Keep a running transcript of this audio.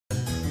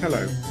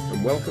Hello,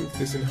 and welcome to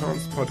this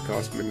enhanced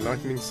podcast from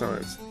Enlightening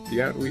Science,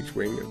 the outreach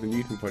wing of the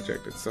Newton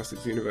Project at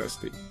Sussex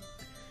University.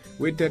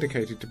 We're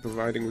dedicated to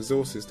providing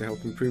resources to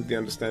help improve the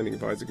understanding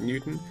of Isaac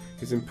Newton,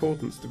 his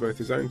importance to both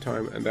his own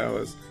time and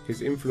ours,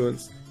 his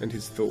influence and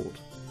his thought.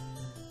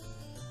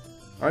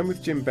 I'm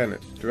with Jim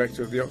Bennett,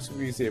 Director of the Oxford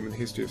Museum and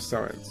History of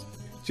Science.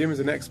 Jim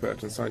is an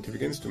expert on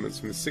scientific instruments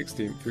from the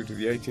 16th through to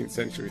the 18th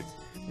centuries,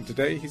 and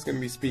today he's going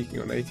to be speaking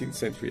on 18th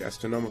century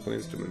astronomical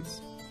instruments.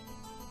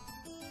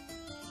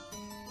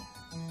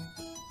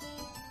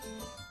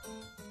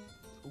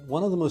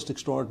 One of the most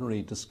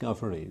extraordinary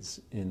discoveries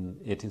in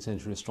 18th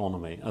century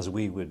astronomy, as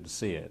we would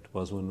see it,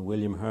 was when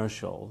William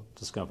Herschel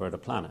discovered a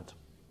planet.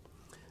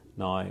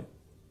 Now,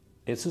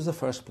 this was the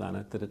first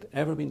planet that had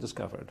ever been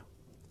discovered.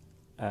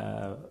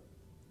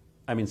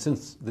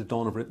 Since the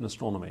dawn of written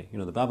astronomy. You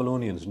know, the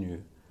Babylonians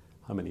knew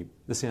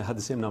they had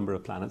the same number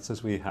of planets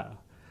as we have.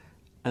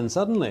 And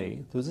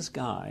suddenly, there was this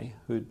guy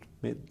who'd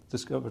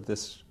discovered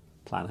this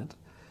planet,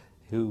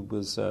 who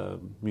was a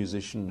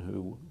musician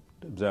who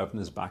observed in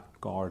his back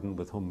garden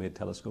with homemade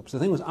telescopes. The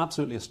thing was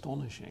absolutely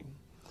astonishing.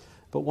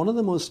 But one of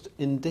the most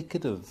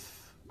indicative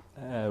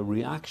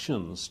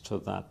reactions to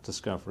that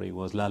discovery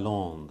was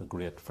Lalande, the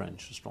great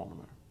French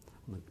astronomer,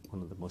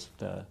 one of the most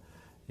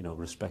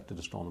respected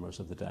astronomers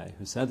of the day,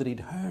 who said that he'd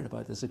heard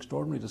about this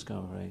extraordinary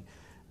discovery,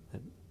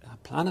 that a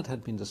planet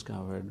had been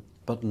discovered,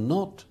 but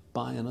not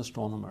by an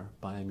astronomer,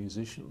 by a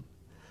musician.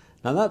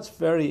 Now that's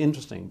very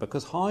interesting,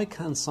 because how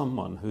can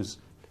someone who's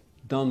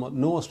done what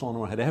no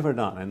astronomer had ever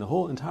done in the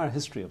whole entire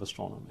history of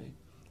astronomy,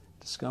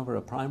 discover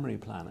a primary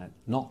planet,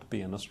 not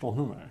be an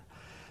astronomer?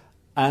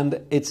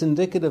 And it's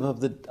indicative of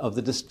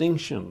the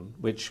distinction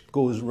which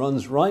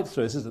runs right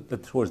through. This is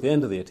towards the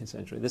end of the 18th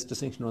century. This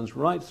distinction runs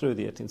right through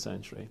the 18th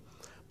century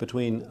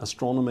between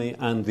astronomy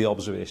and the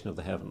observation of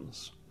the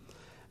heavens.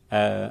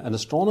 And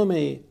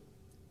astronomy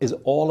is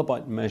all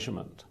about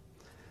measurement.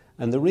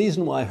 And the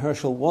reason why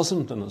Herschel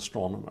wasn't an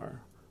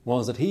astronomer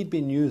was that he'd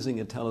been using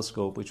a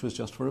telescope which was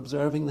just for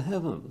observing the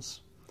heavens.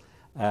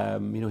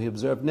 He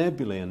observed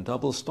nebulae and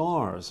double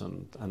stars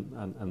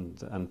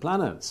and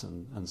planets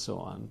and so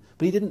on.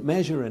 But he didn't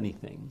measure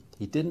anything.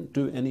 He didn't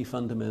do any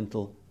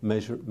fundamental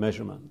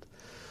measurement.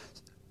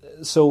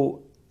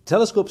 So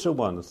telescopes are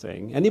one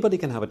thing. Anybody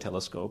can have a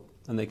telescope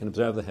and they can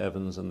observe the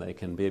heavens and they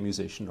can be a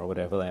musician or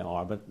whatever they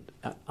are, but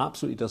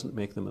absolutely doesn't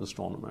make them an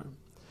astronomer.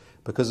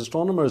 Because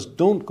astronomers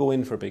don't go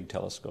in for big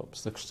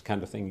telescopes, the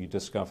kind of thing you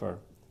discover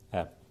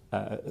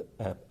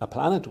a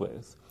planet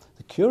with.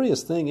 The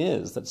curious thing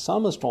is that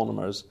some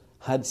astronomers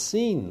had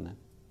seen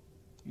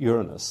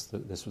Uranus.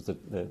 This was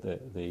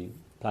the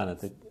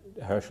planet that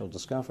Herschel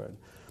discovered.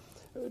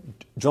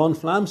 John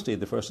Flamsteed,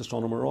 the first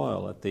astronomer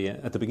royal at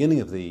the beginning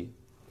of the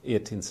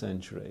 18th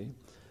century,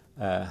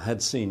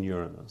 had seen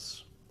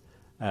Uranus.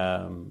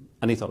 And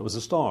he thought it was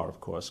a star,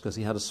 of course, because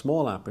he had a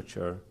small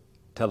aperture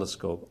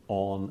telescope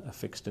on a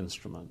fixed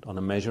instrument, on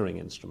a measuring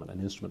instrument, an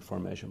instrument for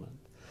measurement.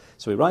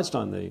 So he writes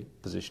down the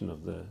position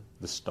of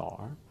the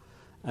star,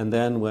 and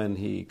then when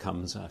he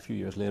comes a few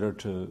years later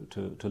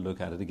to look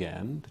at it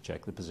again, to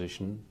check the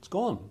position, it's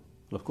gone.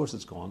 Well, of course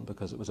it's gone,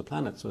 because it was a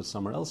planet, so it's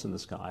somewhere else in the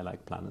sky,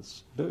 like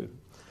planets do.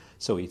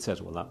 So he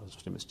says, well, that was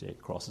just a mistake,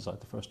 crosses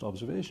out the first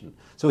observation.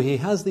 So he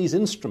has these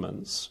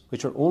instruments,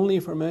 which are only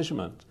for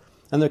measurement,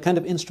 and they're kind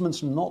of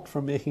instruments not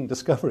for making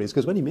discoveries,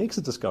 because when he makes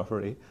a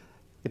discovery,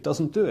 it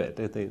doesn't do it.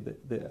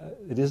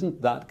 It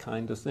isn't that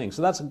kind of thing.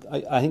 So that's,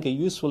 I think, a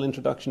useful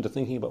introduction to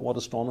thinking about what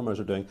astronomers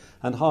are doing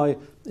and how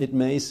it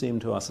may seem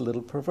to us a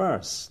little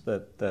perverse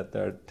that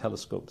their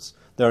telescopes,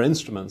 their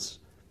instruments,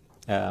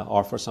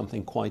 are for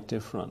something quite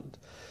different.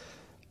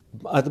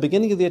 At the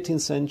beginning of the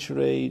 18th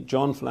century,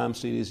 John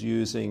Flamsteed is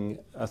using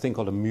a thing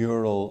called a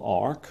mural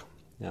arc.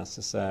 That's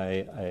to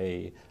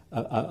say,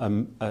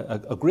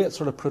 a great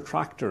sort of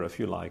protractor, if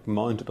you like,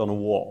 mounted on a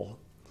wall.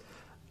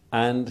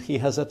 And he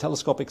has a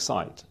telescopic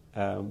sight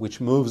which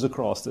moves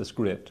across this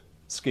great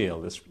scale,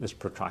 this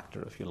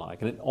protractor, if you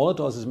like. And all it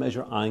does is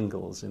measure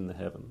angles in the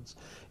heavens.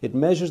 It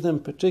measures them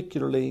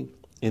particularly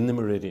in the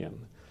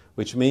meridian,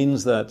 which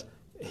means that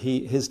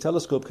his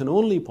telescope can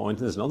only point,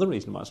 and there's another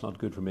reason why it's not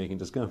good for making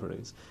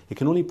discoveries, it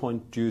can only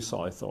point due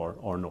south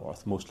or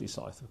north, mostly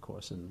south, of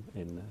course, in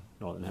the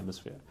northern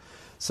hemisphere.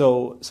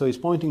 So he's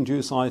pointing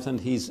due south, and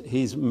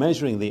he's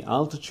measuring the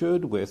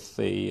altitude with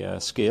the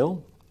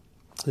scale,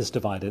 this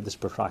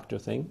protractor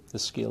thing,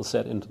 this scale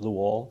set into the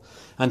wall,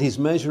 and he's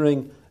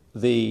measuring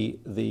the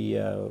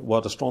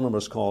what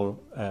astronomers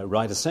call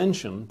right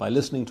ascension by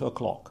listening to a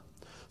clock.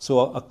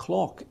 So a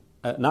clock,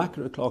 an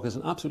accurate clock, is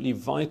an absolutely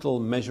vital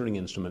measuring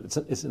instrument.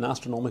 It's an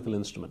astronomical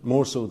instrument,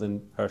 more so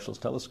than Herschel's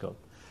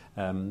telescope.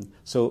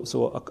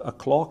 So a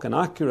clock, an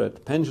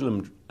accurate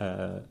pendulum,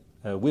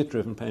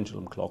 weight-driven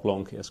pendulum clock,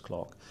 long case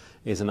clock,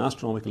 is an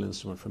astronomical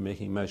instrument for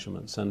making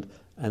measurements, and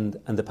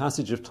the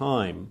passage of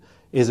time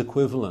is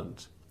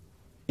equivalent,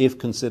 if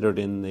considered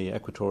in the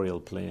equatorial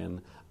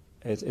plane,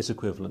 it's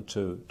equivalent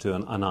to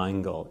an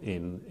angle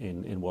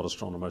in what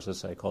astronomers would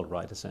say called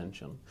right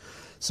ascension.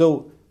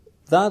 So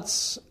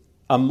that's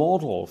a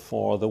model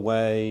for the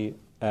way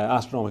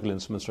astronomical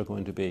instruments are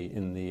going to be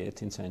in the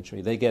 18th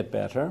century. They get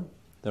better.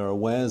 There are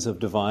ways of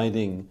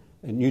dividing,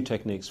 new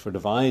techniques for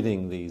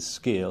dividing these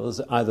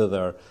scales. Either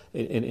they're,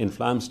 in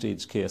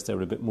Flamsteed's case,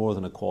 they're a bit more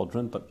than a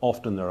quadrant, but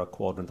often they're a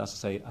quadrant, that's to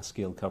say a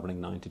scale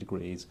covering 90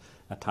 degrees,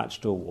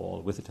 attached to a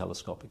wall with a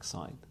telescopic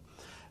sight.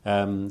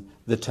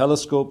 The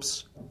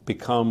telescopes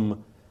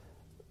become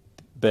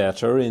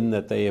better in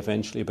that they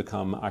eventually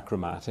become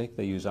achromatic.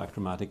 They use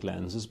achromatic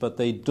lenses, but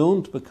they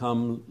don't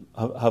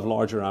have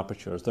larger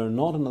apertures. They're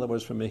not, in other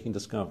words, for making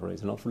discoveries.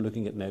 They're not for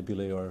looking at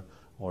nebulae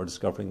or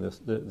discovering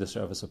the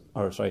surface of,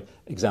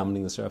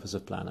 examining the surface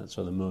of planets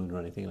or the moon or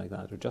anything like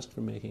that. They're just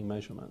for making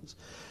measurements.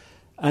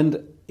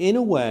 And in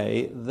a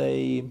way,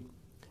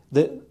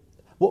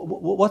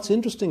 what's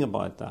interesting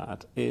about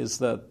that is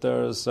that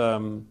there's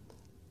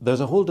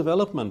a whole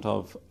development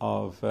of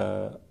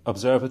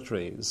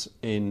observatories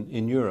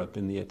in Europe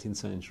in the 18th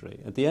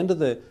century. At the end of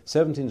the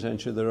 17th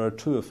century, there are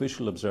two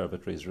official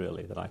observatories,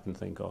 really, that I can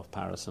think of,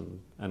 Paris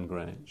and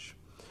Greenwich.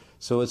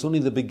 So it's only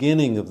the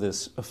beginning of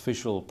this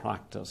official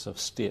practice of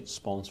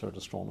state-sponsored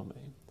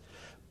astronomy.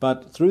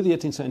 But through the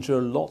 18th century,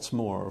 lots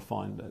more are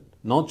founded,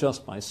 not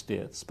just by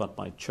states, but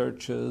by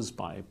churches,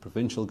 by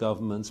provincial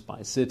governments,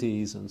 by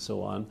cities, and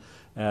so on,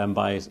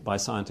 by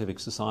scientific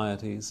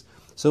societies.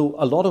 So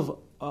a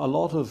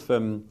lot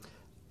of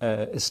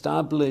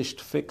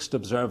established fixed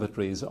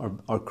observatories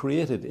are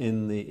created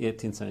in the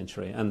 18th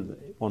century, and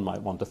one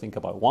might want to think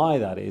about why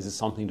that is. It's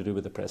something to do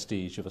with the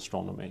prestige of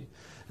astronomy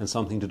and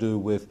something to do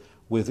with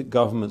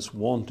governments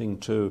wanting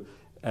to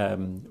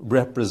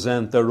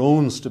represent their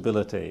own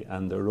stability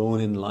and their own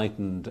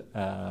enlightened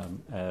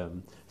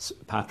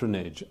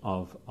patronage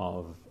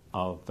of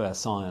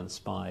science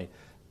by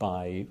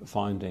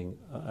founding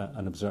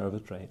an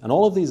observatory. And in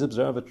all these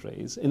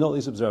observatories,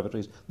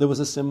 there was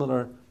a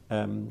similar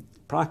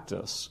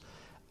practice.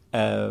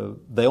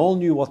 They all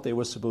knew what they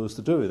were supposed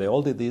to do. They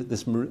all did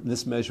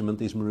this measurement,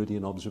 these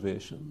meridian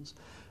observations.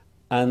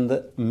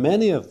 And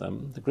many of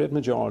them, the great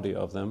majority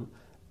of them,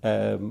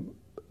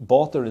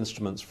 bought their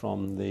instruments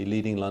from the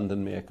leading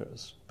London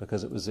makers,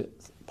 because it was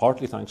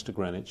partly thanks to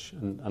Greenwich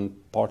and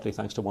partly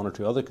thanks to one or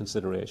two other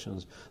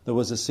considerations. There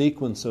was a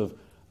sequence of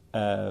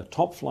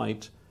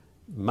top-flight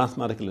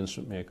mathematical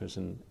instrument makers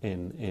in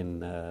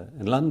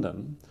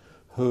London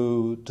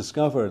who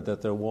discovered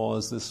that there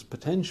was this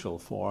potential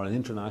for an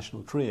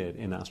international trade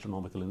in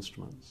astronomical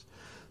instruments.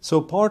 So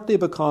partly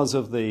because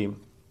of the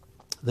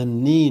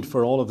need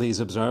for all of these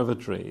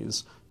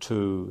observatories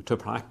to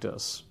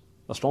practice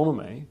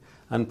astronomy,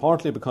 and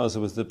partly because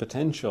there was the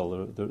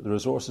potential, the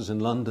resources in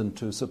London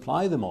to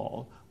supply them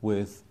all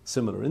with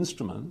similar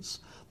instruments,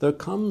 there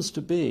comes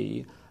to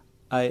be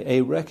a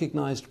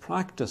recognized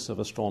practice of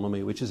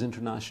astronomy which is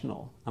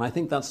international. And I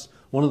think that's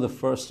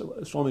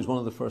astronomy is one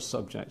of the first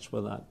subjects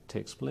where that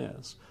takes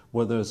place,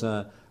 where there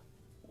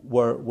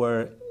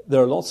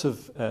are lots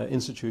of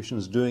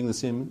institutions doing the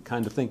same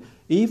kind of thing,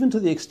 even to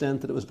the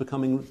extent that there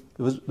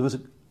was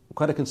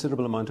quite a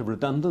considerable amount of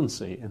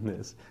redundancy in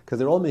this, because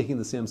they're all making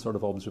the same sort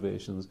of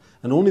observations,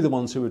 and only the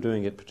ones who were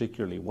doing it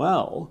particularly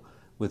well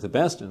with the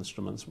best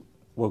instruments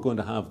were going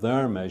to have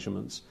their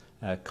measurements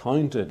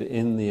counted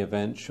in the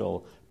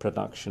eventual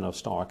production of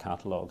star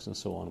catalogues and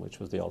so on, which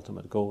was the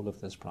ultimate goal of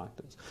this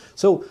practice.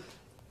 So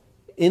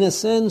in a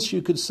sense,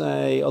 you could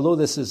say, although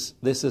this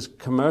is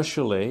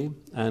commercially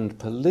and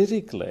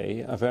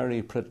politically a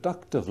very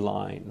productive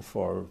line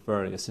for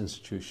various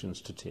institutions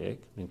to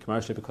take. I mean,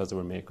 commercially because there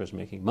were makers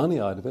making money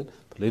out of it,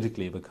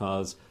 politically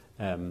because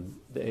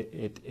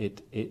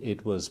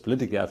it was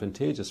politically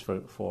advantageous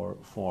for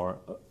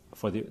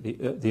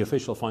the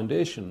official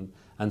foundation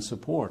and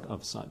support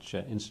of such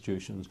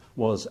institutions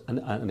was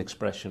an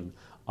expression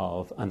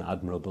of an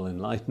admirable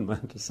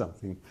enlightenment or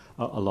something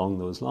along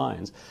those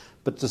lines.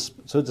 But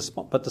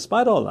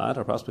despite all that,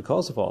 or perhaps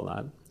because of all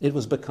that, it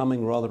was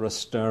becoming rather a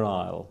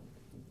sterile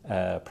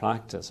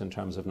practice in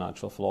terms of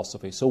natural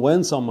philosophy. So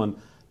when someone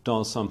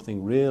does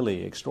something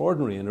really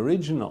extraordinary and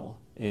original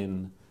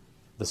in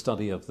the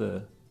study of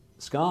the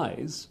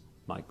skies,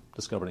 like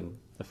discovering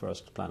the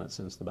first planet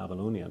since the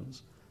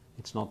Babylonians,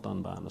 it's not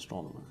done by an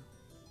astronomer.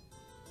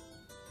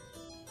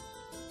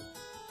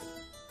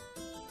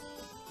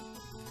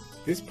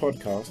 This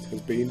podcast has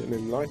been an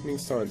Enlightening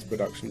Science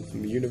production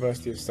from the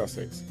University of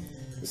Sussex.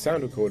 The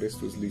sound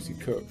recordist was Lucy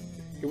Cook.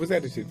 It was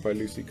edited by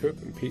Lucy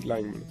Cook and Pete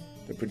Langman.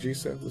 The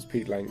producer was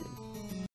Pete Langman.